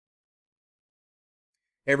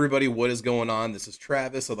Hey everybody, what is going on? This is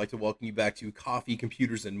Travis. I'd like to welcome you back to Coffee,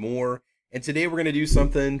 Computers, and More. And today we're going to do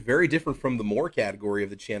something very different from the more category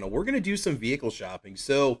of the channel. We're going to do some vehicle shopping.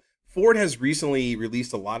 So Ford has recently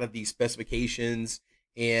released a lot of these specifications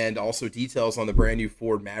and also details on the brand new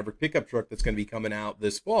Ford Maverick pickup truck that's going to be coming out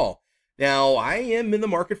this fall. Now, I am in the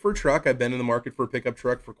market for a truck. I've been in the market for a pickup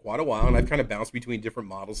truck for quite a while, and I've kind of bounced between different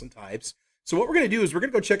models and types. So what we're going to do is we're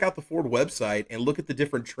going to go check out the Ford website and look at the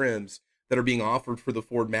different trims that are being offered for the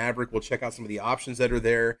Ford Maverick. We'll check out some of the options that are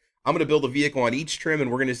there. I'm going to build a vehicle on each trim, and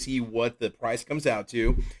we're going to see what the price comes out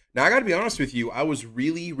to. Now, I got to be honest with you. I was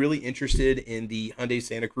really interested in the Hyundai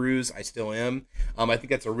Santa Cruz. I still am. I think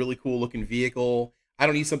that's a really cool looking vehicle. I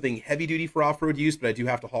don't need something heavy duty for off-road use, but I do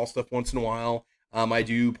have to haul stuff once in a while. I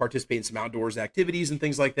do participate in some outdoors activities and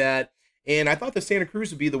things like that. And I thought the Santa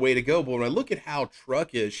Cruz would be the way to go. But when I look at how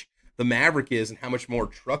truckish the Maverick is and how much more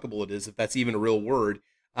truckable it is, if that's even a real word,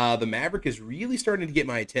 the Maverick is really starting to get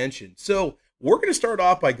my attention. So we're going to start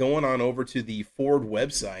off by going on over to the Ford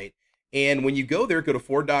website. And when you go there, go to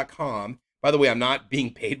Ford.com. By the way, I'm not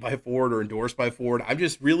being paid by Ford or endorsed by Ford. I'm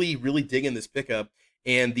just really digging this pickup.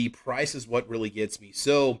 And the price is what really gets me.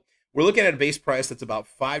 So we're looking at a base price that's about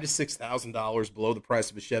 $5,000 to $6,000 below the price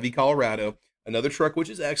of a Chevy Colorado. Another truck which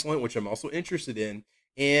is excellent, which I'm also interested in,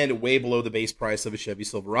 and way below the base price of a Chevy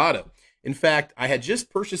Silverado. In fact, I had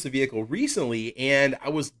just purchased a vehicle recently, and I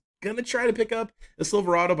was going to try to pick up a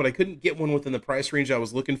Silverado, but I couldn't get one within the price range I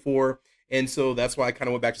was looking for. And so that's why I kind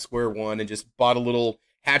of went back to square one and just bought a little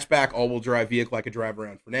hatchback all-wheel drive vehicle I could drive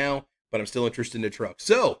around for now, but I'm still interested in a truck.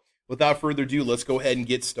 So without further ado, let's go ahead and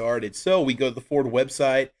get started. So we go to the Ford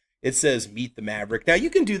website. It says Meet the Maverick. Now,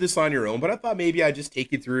 you can do this on your own, but I thought maybe I'd just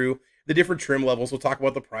take you through the different trim levels. We'll talk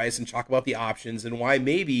about the price and talk about the options and why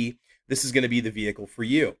maybe this is going to be the vehicle for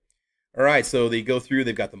you. All right, so they go through.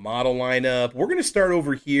 They've got the model lineup. We're going to start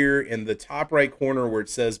over here in the top right corner where it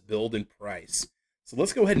says Build and Price. So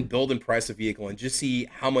let's go ahead and build and price a vehicle and just see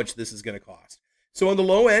how much this is going to cost. So on the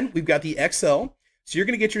low end, we've got the XL. So you're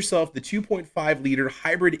going to get yourself the 2.5-liter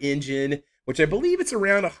hybrid engine, which I believe it's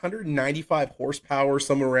around 195 horsepower,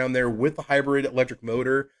 somewhere around there with the hybrid electric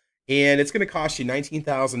motor. And it's going to cost you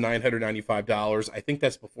 $19,995. I think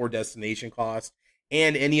that's before destination cost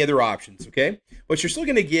and any other options, okay? But you're still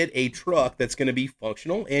going to get a truck that's going to be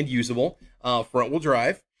functional and usable, front-wheel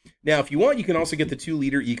drive. Now, if you want, you can also get the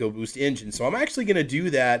 2-liter EcoBoost engine. So I'm actually going to do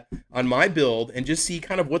that on my build and just see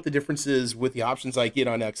kind of what the difference is with the options I get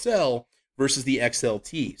on XL versus the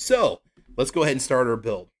XLT. So let's go ahead and start our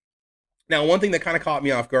build. Now, one thing that kind of caught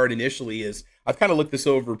me off guard initially is, I've kind of looked this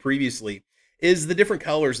over previously, is the different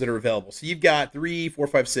colors that are available. So you've got 3, 4,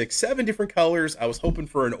 5, 6, 7 different colors. I was hoping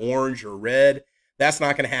for an orange or red. That's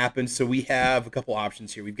not going to happen. So we have a couple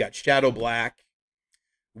options here. We've got Shadow Black.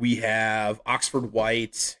 We have Oxford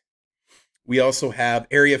White. We also have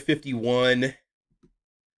Area 51,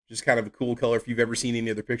 just kind of a cool color if you've ever seen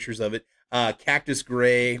any other pictures of it. Cactus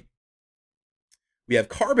Gray. We have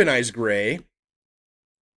Carbonized Gray.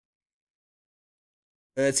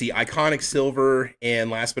 Let's see, Iconic Silver,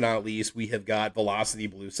 and last but not least, we have got Velocity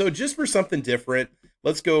Blue. So just for something different,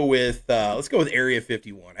 let's go with Area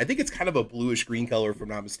 51. I think it's kind of a bluish green color, if I'm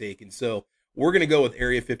not mistaken. So we're gonna go with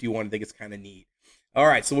Area 51. I think it's kind of neat. All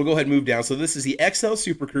right, so we'll go ahead and move down. So this is the XL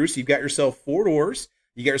Super Cruise. So you've got yourself 4 doors.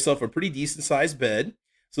 You got yourself a pretty decent sized bed.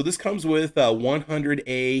 So this comes with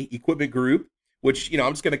 100A equipment group, which, you know,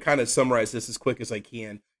 I'm just gonna kind of summarize this as quick as I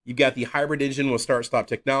can. You've got the hybrid engine with start-stop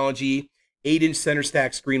technology. 8-inch center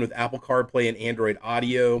stack screen with Apple CarPlay and Android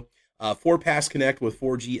Audio, 4-pass connect with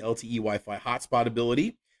 4G LTE Wi-Fi hotspot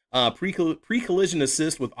ability, pre-collision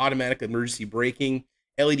assist with automatic emergency braking,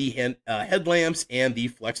 LED headlamps, and the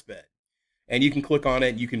flex bed. And you can click on it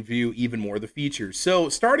and you can view even more of the features. So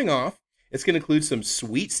starting off, it's going to include some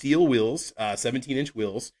sweet steel wheels, 17-inch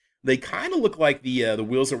wheels. They kind of look like the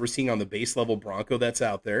wheels that we're seeing on the base level Bronco that's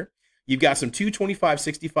out there. You've got some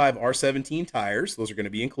 225/65 R17 tires. Those are going to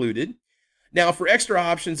be included. Now, for extra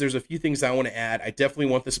options, there's a few things I want to add. I definitely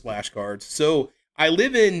want the splash guards. So I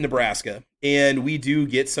live in Nebraska, and we do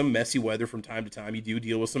get some messy weather from time to time. You do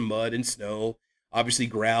deal with some mud and snow, obviously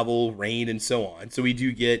gravel, rain, and so on. So we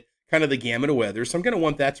do get kind of the gamut of weather. So I'm going to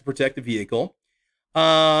want that to protect the vehicle.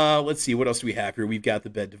 Let's see, what else do we have here? We've got the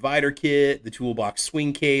bed divider kit, the toolbox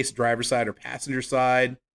swing case, driver's side or passenger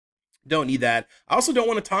side. Don't need that. I also don't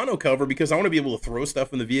want a tonneau cover because I want to be able to throw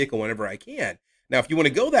stuff in the vehicle whenever I can. Now, if you want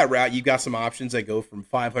to go that route, you've got some options that go from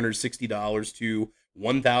 $560 to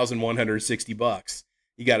 $1,160.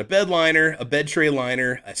 You got a bed liner, a bed tray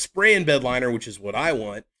liner, a spray and bed liner, which is what I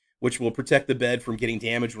want, which will protect the bed from getting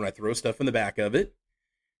damaged when I throw stuff in the back of it.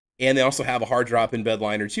 And they also have a hard drop-in bed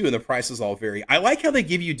liner too, and the prices all vary. I like how they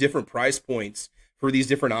give you different price points for these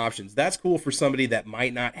different options. That's cool for somebody that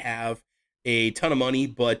might not have a ton of money,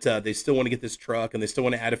 but they still want to get this truck and they still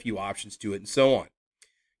want to add a few options to it and so on.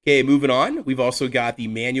 Okay, moving on. We've also got the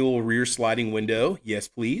manual rear sliding window. Yes,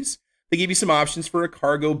 please. They give you some options for a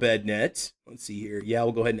cargo bed net. Let's see here. Yeah,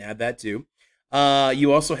 we'll go ahead and add that too.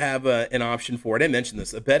 You also have an option for, I mentioned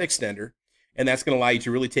this, a bed extender. And that's going to allow you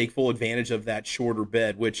to really take full advantage of that shorter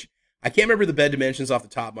bed, which I can't remember the bed dimensions off the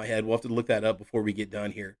top of my head. We'll have to look that up before we get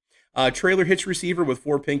done here. Trailer hitch receiver with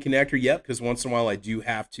 4-pin connector. Yep, because once in a while I do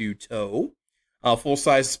have to tow.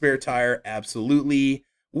 Full-size spare tire. Absolutely.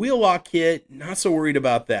 Wheel lock kit. Not so worried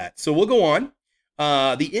about that. So we'll go on.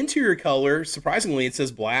 The interior color, surprisingly, it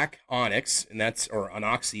says black onyx, and that's, or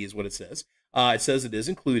onyxy is what it says. It says it is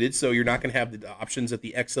included, so you're not going to have the options at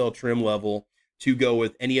the XL trim level to go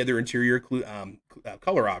with any other interior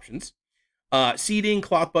color options. Seating,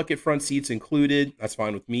 cloth bucket front seats included. That's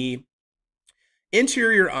fine with me.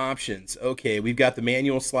 Interior options. Okay, we've got the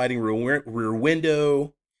manual sliding rear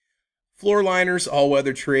window. Floor liners,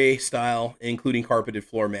 all-weather tray style, including carpeted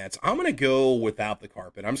floor mats. I'm going to go without the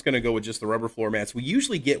carpet. I'm just going to go with just the rubber floor mats. We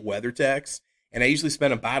usually get WeatherTechs, and I usually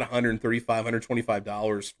spend about $135,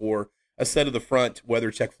 $125 for a set of the front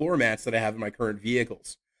WeatherTech floor mats that I have in my current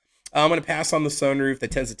vehicles. I'm going to pass on the sunroof.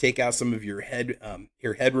 That tends to take out some of your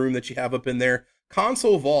headroom that you have up in there.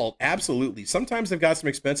 Console vault, absolutely. Sometimes I've got some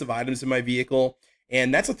expensive items in my vehicle,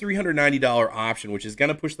 and that's a $390 option, which is going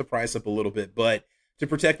to push the price up a little bit. But to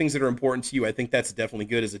protect things that are important to you, I think that's definitely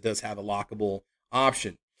good, as it does have a lockable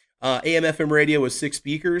option. AM/FM radio with 6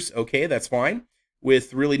 speakers. Okay, that's fine,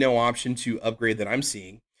 with really no option to upgrade that I'm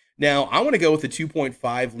seeing. Now, I want to go with the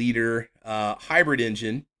 2.5 liter hybrid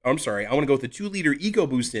engine. I'm sorry, I want to go with the 2-liter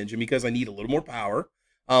EcoBoost engine because I need a little more power.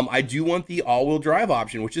 I do want the all-wheel drive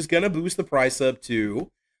option, which is going to boost the price up to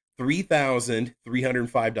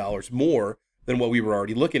 $3,305 more than what we were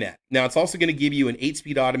already looking at. Now, it's also going to give you an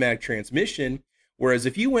 8-speed automatic transmission, whereas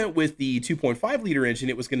if you went with the 2.5 liter engine,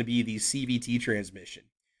 it was going to be the CVT transmission.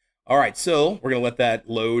 All right, so we're going to let that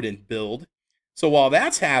load and build. So while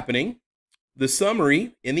that's happening, the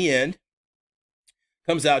summary in the end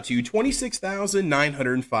comes out to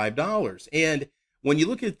 $26,905. And when you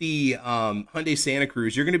look at the Hyundai Santa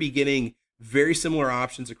Cruz, you're going to be getting very similar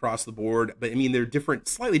options across the board. But I mean, they're different,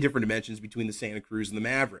 slightly different dimensions between the Santa Cruz and the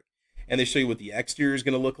Maverick. And they show you what the exterior is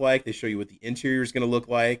going to look like. They show you what the interior is going to look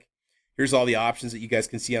like. Here's all the options that you guys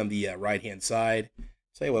can see on the right-hand side.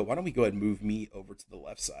 Tell you what, why don't we go ahead and move me over to the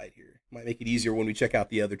left side here? Might make it easier when we check out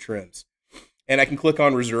the other trims. And I can click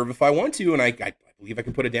on reserve if I want to, and I believe I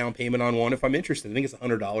can put a down payment on one if I'm interested. I think it's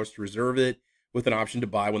 $100 to reserve it with an option to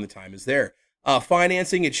buy when the time is there.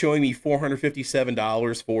 Financing, it's showing me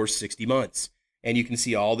 $457 for 60 months. And you can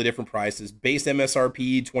see all the different prices. Base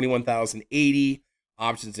MSRP, $21,080.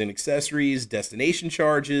 Options and accessories, destination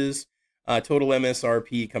charges. Total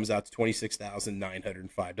MSRP comes out to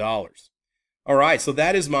 $26,905. All right, so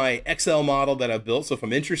that is my XL model that I've built. So if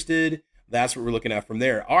I'm interested, that's what we're looking at from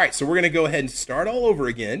there. All right, so we're going to go ahead and start all over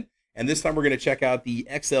again. And this time we're going to check out the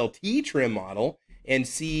XLT trim model and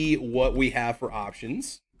see what we have for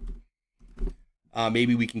options.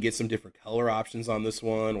 Maybe we can get some different color options on this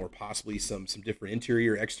one, or possibly some different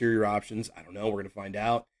interior, exterior options. I don't know. We're going to find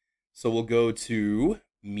out. So we'll go to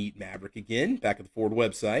Meet Maverick again, back at the Ford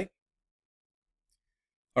website.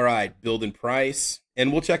 All right, build and price.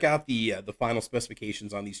 And we'll check out the final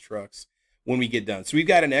specifications on these trucks when we get done. So we've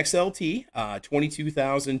got an XLT,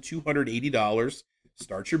 $22,280.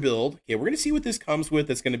 Start your build. Okay, we're going to see what this comes with.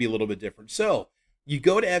 That's going to be a little bit different. So you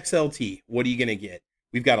go to XLT. What are you going to get?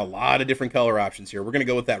 We've got a lot of different color options here. We're going to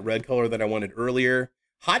go with that red color that I wanted earlier.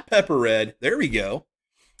 Hot pepper red. There we go.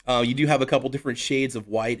 You do have a couple different shades of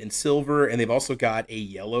white and silver, and they've also got a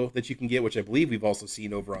yellow that you can get, which I believe we've also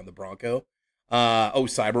seen over on the Bronco.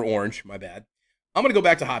 Cyber orange. My bad. I'm going to go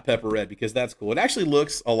back to hot pepper red because that's cool. It actually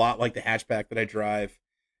looks a lot like the hatchback that I drive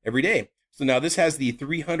every day. So now this has the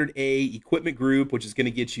 300A equipment group, which is going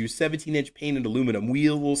to get you 17-inch painted aluminum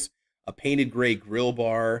wheels, a painted gray grill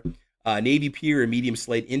bar, navy pier and medium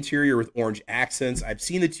slate interior with orange accents. I've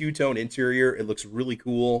seen the two-tone interior. It looks really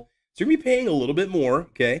cool. So you're going to be paying a little bit more,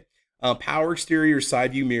 okay? Power exterior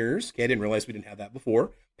side view mirrors. Okay, I didn't realize we didn't have that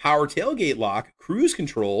before. Power tailgate lock, cruise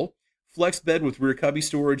control, flex bed with rear cubby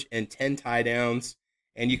storage, and 10 tie downs.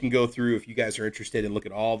 And you can go through, if you guys are interested, and look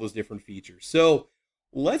at all those different features. So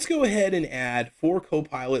let's go ahead and add Ford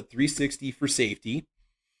Copilot 360 for safety.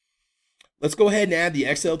 Let's go ahead and add the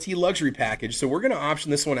XLT luxury package. So we're going to option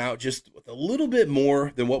this one out just with a little bit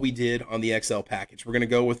more than what we did on the XL package. We're going to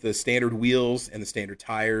go with the standard wheels and the standard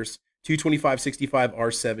tires. 225/65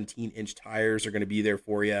 R17-inch tires are going to be there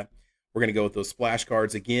for you. We're going to go with those splash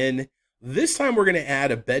guards again. This time we're going to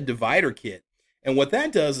add a bed divider kit. And what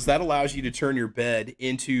that does is that allows you to turn your bed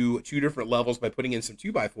into two different levels by putting in some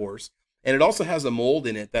 2x4s. And it also has a mold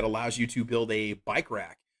in it that allows you to build a bike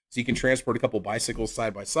rack. So you can transport a couple bicycles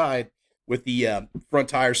side by side with the front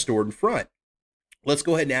tires stored in front. Let's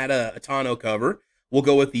go ahead and add a tonneau cover. We'll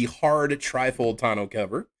go with the hard trifold tonneau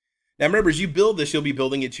cover. Now remember, as you build this, you'll be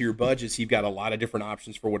building it to your budget, so you've got a lot of different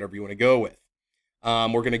options for whatever you want to go with.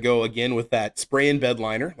 We're going to go again with that spray-in bed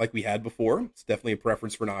liner like we had before. It's definitely a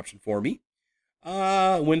preference for an option for me.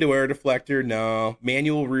 Window air deflector, no.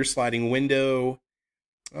 Manual rear sliding window.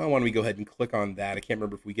 Why don't we go ahead and click on that? I can't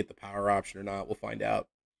remember if we get the power option or not. We'll find out.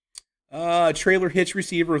 Trailer hitch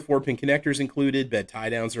receiver with 4-pin connectors included. Bed tie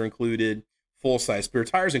downs are included. Full-size spare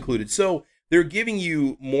tires included. So they're giving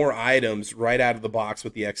you more items right out of the box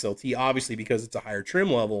with the XLT, obviously because it's a higher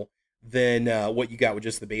trim level than what you got with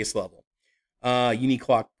just the base level. Unique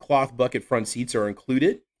cloth bucket front seats are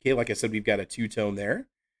included. Okay, like I said, we've got a two-tone there.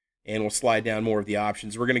 And we'll slide down more of the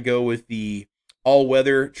options. We're going to go with the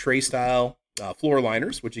all-weather tray-style floor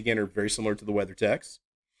liners, which again are very similar to the WeatherTechs.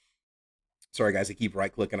 Sorry, guys, I keep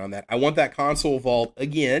right-clicking on that. I want that console vault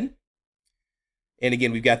again. And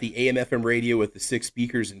again, we've got the AM/FM radio with the 6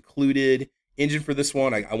 speakers included. Engine for this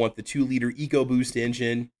one, I want the 2-liter EcoBoost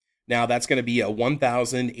engine. Now, that's going to be a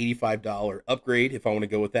 $1,085 upgrade if I want to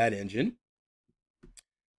go with that engine.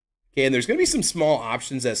 Okay, and there's going to be some small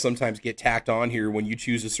options that sometimes get tacked on here when you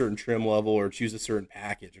choose a certain trim level or choose a certain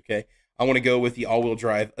package, okay? I want to go with the all-wheel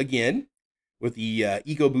drive again with the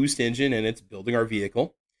EcoBoost engine, and it's building our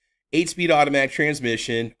vehicle. 8-speed automatic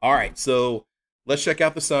transmission. All right, so let's check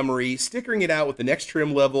out the summary. Stickering it out with the next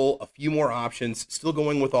trim level, a few more options, still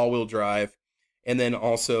going with all-wheel drive, and then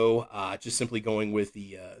also just simply going with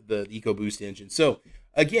the EcoBoost engine. So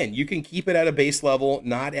again, you can keep it at a base level,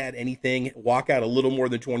 not add anything, walk out a little more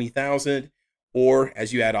than $20,000, or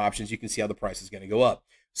as you add options, you can see how the price is going to go up.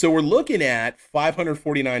 So we're looking at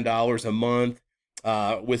 $549 a month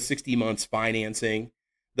with 60 months financing.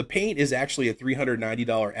 The paint is actually a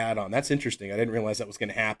 $390 add-on. That's interesting. I didn't realize that was going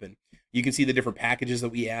to happen. You can see the different packages that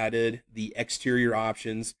we added, the exterior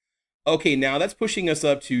options. Okay, now that's pushing us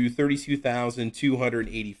up to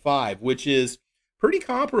 $32,285, which is pretty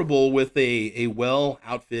comparable with a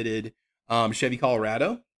well-outfitted Chevy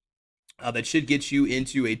Colorado. That should get you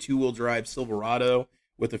into a 2-wheel drive Silverado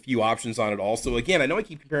with a few options on it also. Again, I know I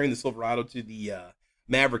keep comparing the Silverado to the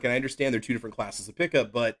Maverick, and I understand they're two different classes of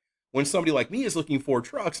pickup, but when somebody like me is looking for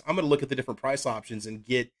trucks, I'm going to look at the different price options and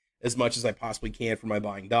get as much as I possibly can for my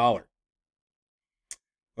buying dollar.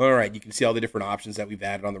 All right, you can see all the different options that we've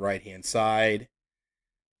added on the right-hand side.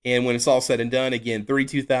 And when it's all said and done, again,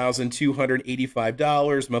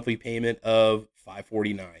 $32,285, monthly payment of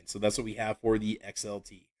 $549. So that's what we have for the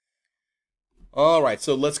XLT. All right,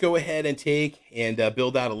 so let's go ahead and take and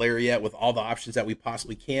build out a Lariat with all the options that we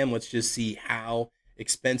possibly can. Let's just see how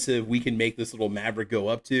expensive we can make this little Maverick go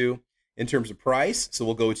up to in terms of price. So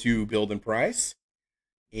we'll go to build and price.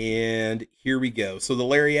 And here we go. So the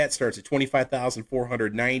Lariat starts at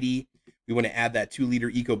 $25,490. We want to add that 2-liter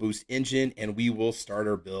EcoBoost engine, and we will start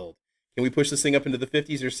our build. Can we push this thing up into the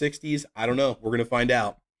 50s or 60s? I don't know. We're going to find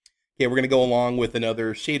out. Okay, we're going to go along with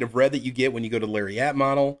another shade of red that you get when you go to the Lariat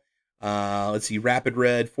model. Let's see, Rapid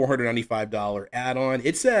Red, $495 add-on.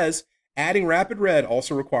 It says, adding Rapid Red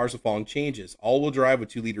also requires the following changes. All-wheel drive with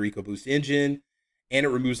 2-liter EcoBoost engine, and it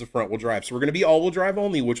removes the front-wheel drive. So we're going to be all-wheel drive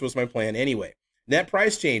only, which was my plan anyway. Net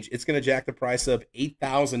price change, it's going to jack the price up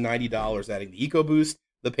 $8,090, adding the EcoBoost,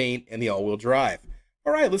 the paint, and the all-wheel drive.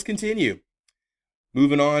 All right, let's continue.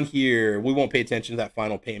 Moving on here. We won't pay attention to that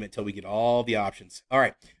final payment until we get all the options. All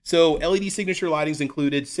right, so LED signature lighting's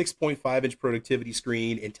included, 6.5-inch productivity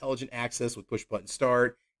screen, intelligent access with push-button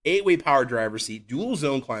start, 8-way power driver seat,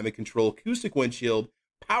 dual-zone climate control, acoustic windshield,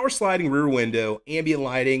 power sliding rear window, ambient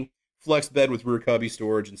lighting, flex bed with rear cubby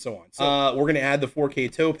storage, and so on. So we're going to add the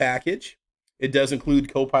 4K tow package. It does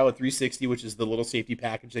include Copilot 360, which is the little safety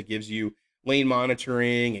package that gives you lane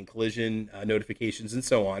monitoring and collision notifications and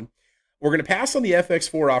so on. We're going to pass on the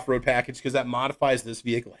FX4 off-road package because that modifies this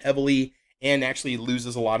vehicle heavily and actually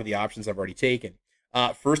loses a lot of the options I've already taken.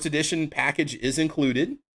 First edition package is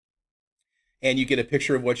included, and you get a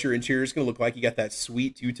picture of what your interior is going to look like. You got that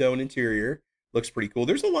sweet two-tone interior. Looks pretty cool.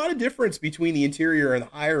 There's a lot of difference between the interior and the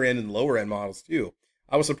higher end and lower end models too.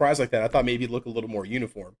 I was surprised like that. I thought maybe it'd look a little more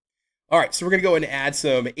uniform. All right, so we're going to go and add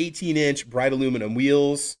some 18-inch bright aluminum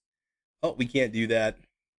wheels. Oh, we can't do that.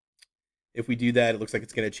 If we do that, it looks like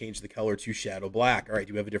it's going to change the color to shadow black. All right,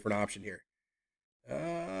 do we have a different option here?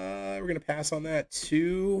 We're going to pass on that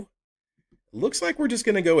too. Looks like we're just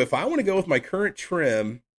going to go, if I want to go with my current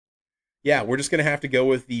trim, yeah, we're just going to have to go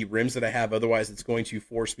with the rims that I have. Otherwise, it's going to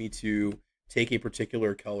force me to take a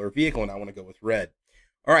particular color vehicle, and I want to go with red.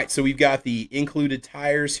 All right, so we've got the included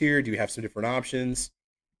tires here. Do we have some different options?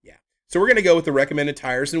 Yeah. So we're going to go with the recommended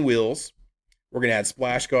tires and wheels. We're going to add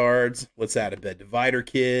splash guards. Let's add a bed divider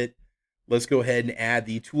kit. Let's go ahead and add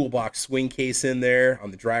the toolbox swing case in there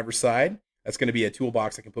on the driver's side. That's going to be a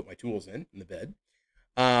toolbox I can put my tools in the bed.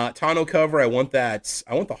 Tonneau cover, I want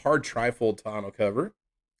the hard trifold tonneau cover.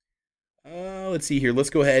 Let's see here.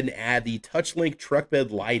 Let's go ahead and add the TouchLink truck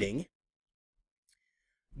bed lighting.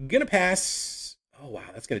 I'm going to pass. Oh, wow,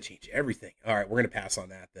 that's going to change everything. All right, we're going to pass on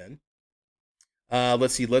that then.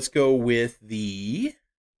 Let's see. Let's go with the,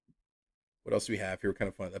 what else do we have here? Kind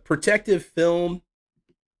of fun. The protective film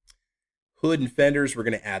hood and fenders, we're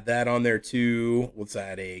going to add that on there too. Let's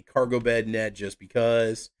add a cargo bed net just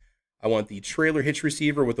because. I want the trailer hitch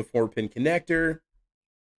receiver with a 4-pin connector.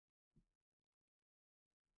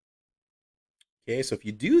 Okay, so if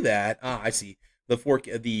you do that, I see. The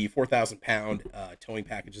 4,000-pound towing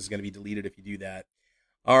package is going to be deleted if you do that.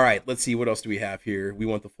 All right, let's see. What else do we have here? We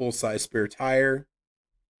want the full-size spare tire.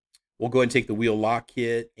 We'll go ahead and take the wheel lock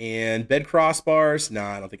kit. And bed crossbars.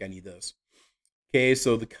 Nah, I don't think I need those. Okay,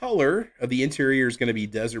 so the color of the interior is going to be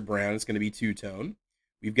desert brown. It's going to be two-tone.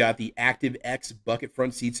 We've got the Active X bucket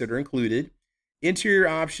front seats that are included. Interior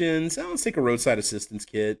options. Let's take a roadside assistance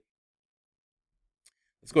kit.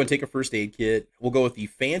 Let's go ahead and take a first aid kit. We'll go with the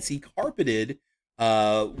fancy carpeted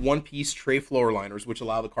one-piece tray floor liners, which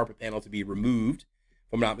allow the carpet panel to be removed,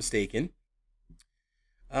 if I'm not mistaken.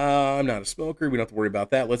 I'm not a smoker. We don't have to worry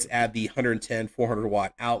about that. Let's add the 110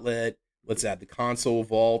 400-watt outlet. Let's add the console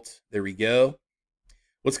vault. There we go.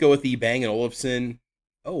 Let's go with the Bang & Olufsen.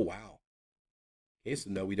 Oh, wow. Okay,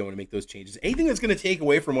 so no, we don't want to make those changes. Anything that's going to take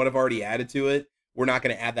away from what I've already added to it, we're not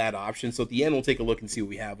going to add that option. So at the end, we'll take a look and see what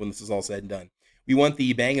we have when this is all said and done. We want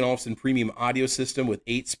the Bang & Olufsen premium audio system with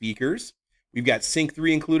 8 speakers. We've got Sync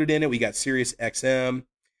 3 included in it. We got Sirius XM.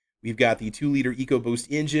 We've got the 2-liter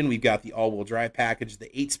EcoBoost engine. We've got the all-wheel drive package,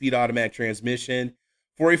 the 8-speed automatic transmission,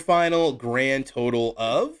 for a final grand total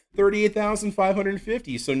of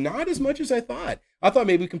 $38,550. So not as much as I thought. I thought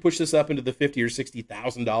maybe we can push this up into the $50,000 or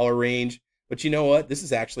 $60,000 range. But you know what? This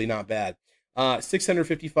is actually not bad.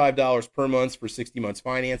 $655 per month for 60 months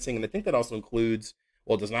financing. And I think that also includes,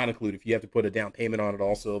 well, it does not include if you have to put a down payment on it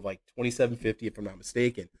also of like $2,750 if I'm not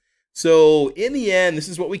mistaken. So in the end, this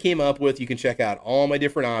is what we came up with. You can check out all my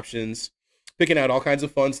different options, picking out all kinds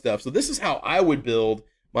of fun stuff. So this is how I would build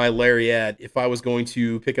my Lariat if I was going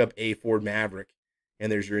to pick up a Ford Maverick.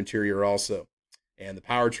 And there's your interior also. And the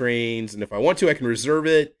powertrains. And if I want to, I can reserve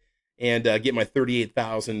it and get my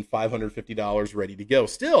 $38,550 ready to go.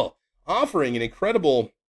 Still offering an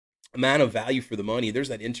incredible amount of value for the money. There's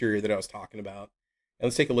that interior that I was talking about. And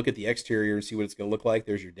let's take a look at the exterior and see what it's going to look like.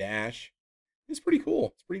 There's your dash. It's pretty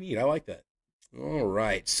cool. It's pretty neat. I like that. All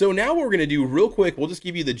right. So now what we're going to do real quick, we'll just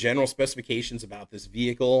give you the general specifications about this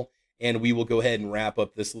vehicle, and we will go ahead and wrap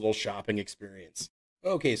up this little shopping experience.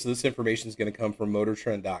 Okay, so this information is going to come from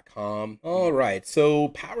motortrend.com. All right, so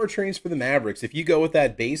powertrains for the Mavericks. If you go with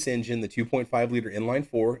that base engine, the 2.5-liter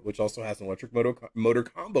inline-4, which also has an electric motor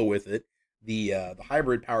combo with it, the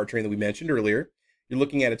hybrid powertrain that we mentioned earlier, you're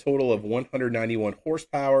looking at a total of 191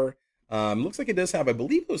 horsepower. Looks like it does have, I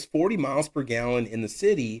believe it was 40 miles per gallon in the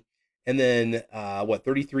city, and then,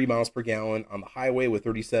 33 miles per gallon on the highway with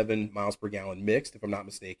 37 miles per gallon mixed, if I'm not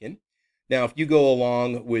mistaken. Now, if you go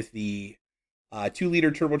along with the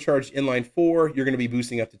 2-liter turbocharged inline-4, you're going to be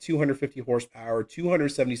boosting up to 250 horsepower,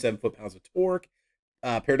 277 foot-pounds of torque,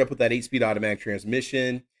 paired up with that 8-speed automatic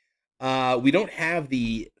transmission. We don't have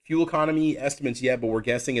the fuel economy estimates yet, but we're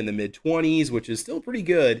guessing in the mid-20s, which is still pretty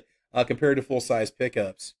good compared to full-size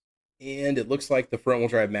pickups. And it looks like the front-wheel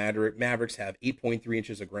drive Mavericks have 8.3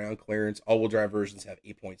 inches of ground clearance. All-wheel drive versions have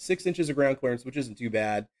 8.6 inches of ground clearance, which isn't too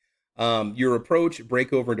bad. Your approach,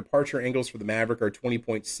 breakover, and departure angles for the Maverick are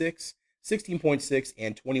 20.6, 16.6,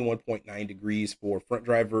 and 21.9 degrees for front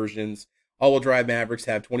drive versions. All-wheel drive Mavericks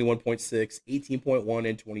have 21.6, 18.1,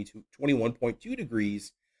 and 21.2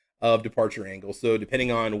 degrees of departure angle. So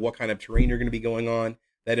depending on what kind of terrain you're going to be going on,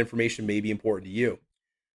 that information may be important to you.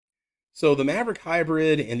 So the Maverick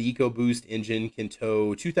Hybrid and the EcoBoost engine can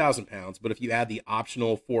tow 2,000 pounds, but if you add the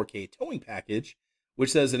optional 4K towing package,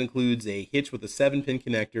 which says it includes a hitch with a 7-pin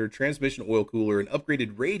connector, transmission oil cooler, an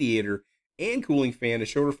upgraded radiator and cooling fan, a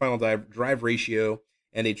shorter final drive ratio,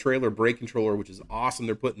 and a trailer brake controller, which is awesome.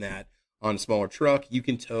 They're putting that on a smaller truck. You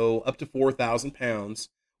can tow up to 4,000 pounds,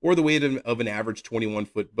 or the weight of an average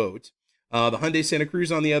 21-foot boat. The Hyundai Santa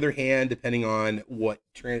Cruz, on the other hand, depending on what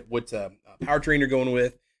powertrain you're going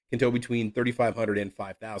with, can tow between 3,500 and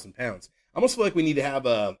 5,000 pounds. I almost feel like we need to have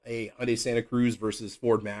a Hyundai Santa Cruz versus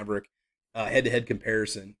Ford Maverick head-to-head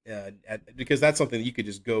comparison, because that's something that you could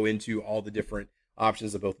just go into all the different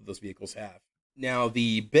options that both of those vehicles have. Now,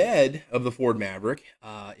 the bed of the Ford Maverick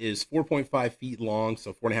is 4.5 feet long,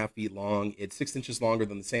 so 4.5 feet long. It's 6 inches longer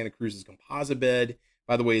than the Santa Cruz's composite bed.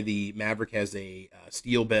 By the way, the Maverick has a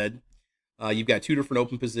steel bed. You've got two different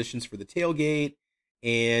open positions for the tailgate,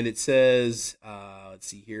 and it says, let's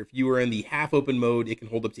see here, if you are in the half open mode, it can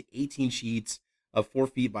hold up to 18 sheets of 4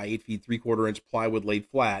 feet by 8 feet 3/4 inch plywood laid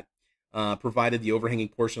flat, provided the overhanging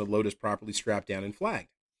portion of the load is properly strapped down and flagged.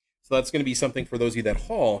 So that's going to be something for those of you that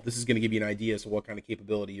haul. This is going to give you an idea as to what kind of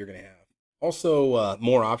capability you're going to have. Also,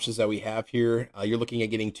 more options that we have here. You're looking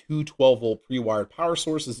at getting two 12-volt pre-wired power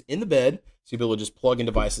sources in the bed, so you'll be able to just plug in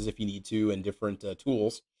devices if you need to and different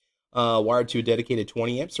tools. Wired to a dedicated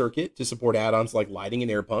 20-amp circuit to support add-ons like lighting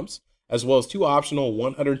and air pumps, as well as two optional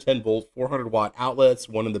 110-volt 400-watt outlets,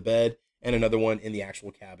 one in the bed and another one in the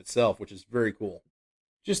actual cab itself, which is very cool.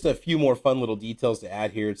 Just a few more fun little details to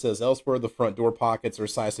add here. It says elsewhere the front door pockets are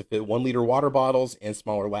sized to fit 1-liter water bottles and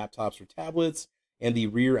smaller laptops or tablets, and the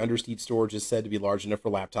rear underseat storage is said to be large enough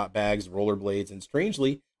for laptop bags, rollerblades, and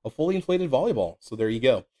strangely, a fully inflated volleyball. So there you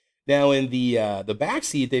go. Now in the back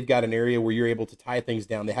seat, they've got an area where you're able to tie things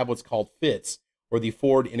down. They have what's called fits, or the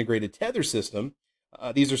Ford integrated tether system.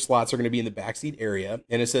 These are slots that are going to be in the back seat area,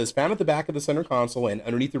 and it says found at the back of the center console and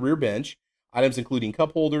underneath the rear bench. Items including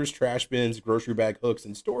cup holders, trash bins, grocery bag hooks,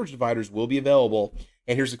 and storage dividers will be available.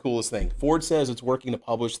 And here's the coolest thing. Ford says it's working to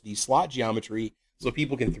publish the slot geometry so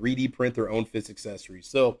people can 3D print their own fits accessories.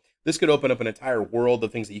 So this could open up an entire world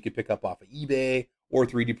of things that you could pick up off of eBay or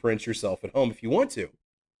 3D print yourself at home if you want to.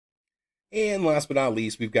 And last but not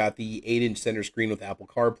least, we've got the 8-inch center screen with Apple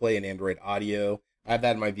CarPlay and Android Audio. I have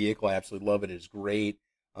that in my vehicle. I absolutely love it. It's great.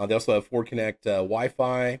 They also have Ford Connect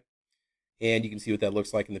Wi-Fi. And you can see what that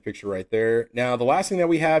looks like in the picture right there. Now, the last thing that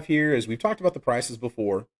we have here is we've talked about the prices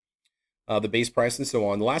before, the base price and so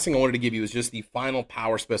on. The last thing I wanted to give you is just the final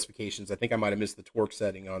power specifications. I think I might have missed the torque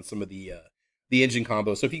setting on some of the engine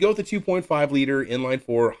combo. So if you go with the 2.5-liter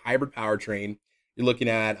inline-4 hybrid powertrain, you're looking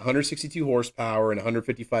at 162 horsepower and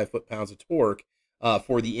 155 foot-pounds of torque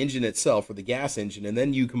for the engine itself, for the gas engine. And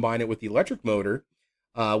then you combine it with the electric motor,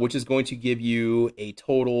 which is going to give you a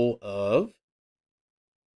total of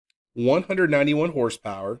 191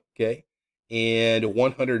 horsepower, okay, and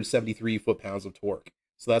 173 foot-pounds of torque.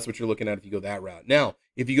 So that's what you're looking at if you go that route. Now,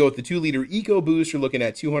 if you go with the 2-liter EcoBoost, you're looking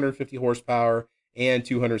at 250 horsepower and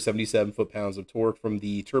 277 foot-pounds of torque from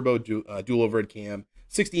the turbo dual overhead cam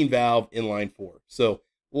 16-valve inline-4. So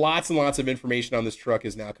lots and lots of information on this truck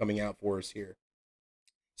is now coming out for us here.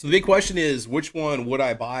 So the big question is, which one would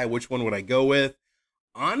I buy? Which one would I go with?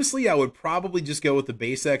 Honestly, I would probably just go with the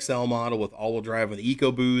base XL model with all-wheel drive and the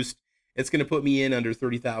EcoBoost. It's going to put me in under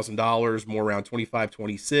 $30,000, more around $25,000,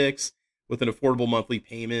 $26,000 with an affordable monthly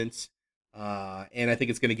payment. And I think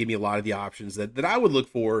it's going to give me a lot of the options that I would look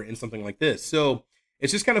for in something like this. So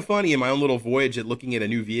it's just kind of funny in my own little voyage at looking at a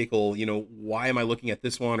new vehicle, you know, why am I looking at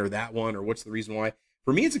this one or that one, or what's the reason why?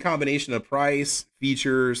 For me, it's a combination of price,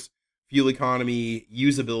 features, fuel economy,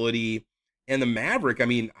 usability, and the Maverick. I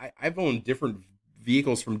mean, I've owned different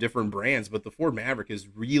vehicles from different brands, but the Ford Maverick is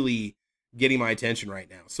really getting my attention right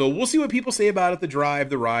now. So we'll see what people say about it, the drive,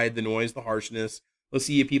 the ride, the noise, the harshness. Let's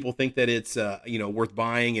see if people think that it's worth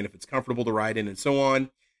buying and if it's comfortable to ride in and so on.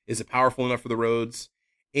 Is it powerful enough for the roads?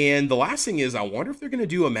 And the last thing is, I wonder if they're going to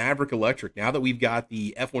do a Maverick electric. Now that we've got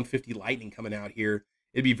the F-150 Lightning coming out here,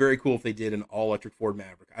 it'd be very cool if they did an all-electric Ford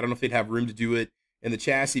Maverick. I don't know if they'd have room to do it in the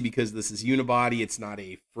chassis because this is unibody. It's not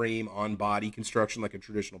a frame-on-body construction like a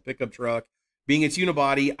traditional pickup truck. Being it's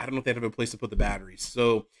unibody, I don't know if they have a place to put the batteries.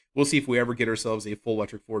 So we'll see if we ever get ourselves a full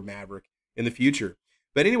electric Ford Maverick in the future.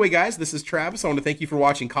 But anyway, guys, this is Travis. I want to thank you for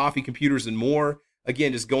watching Coffee, Computers, and More.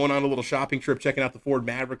 Again, just going on a little shopping trip, checking out the Ford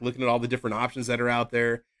Maverick, looking at all the different options that are out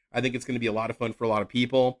there. I think it's going to be a lot of fun for a lot of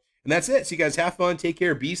people. And that's it. So you guys have fun, take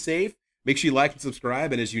care, be safe. Make sure you like and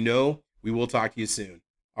subscribe. And as you know, we will talk to you soon.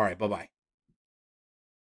 All right, bye-bye.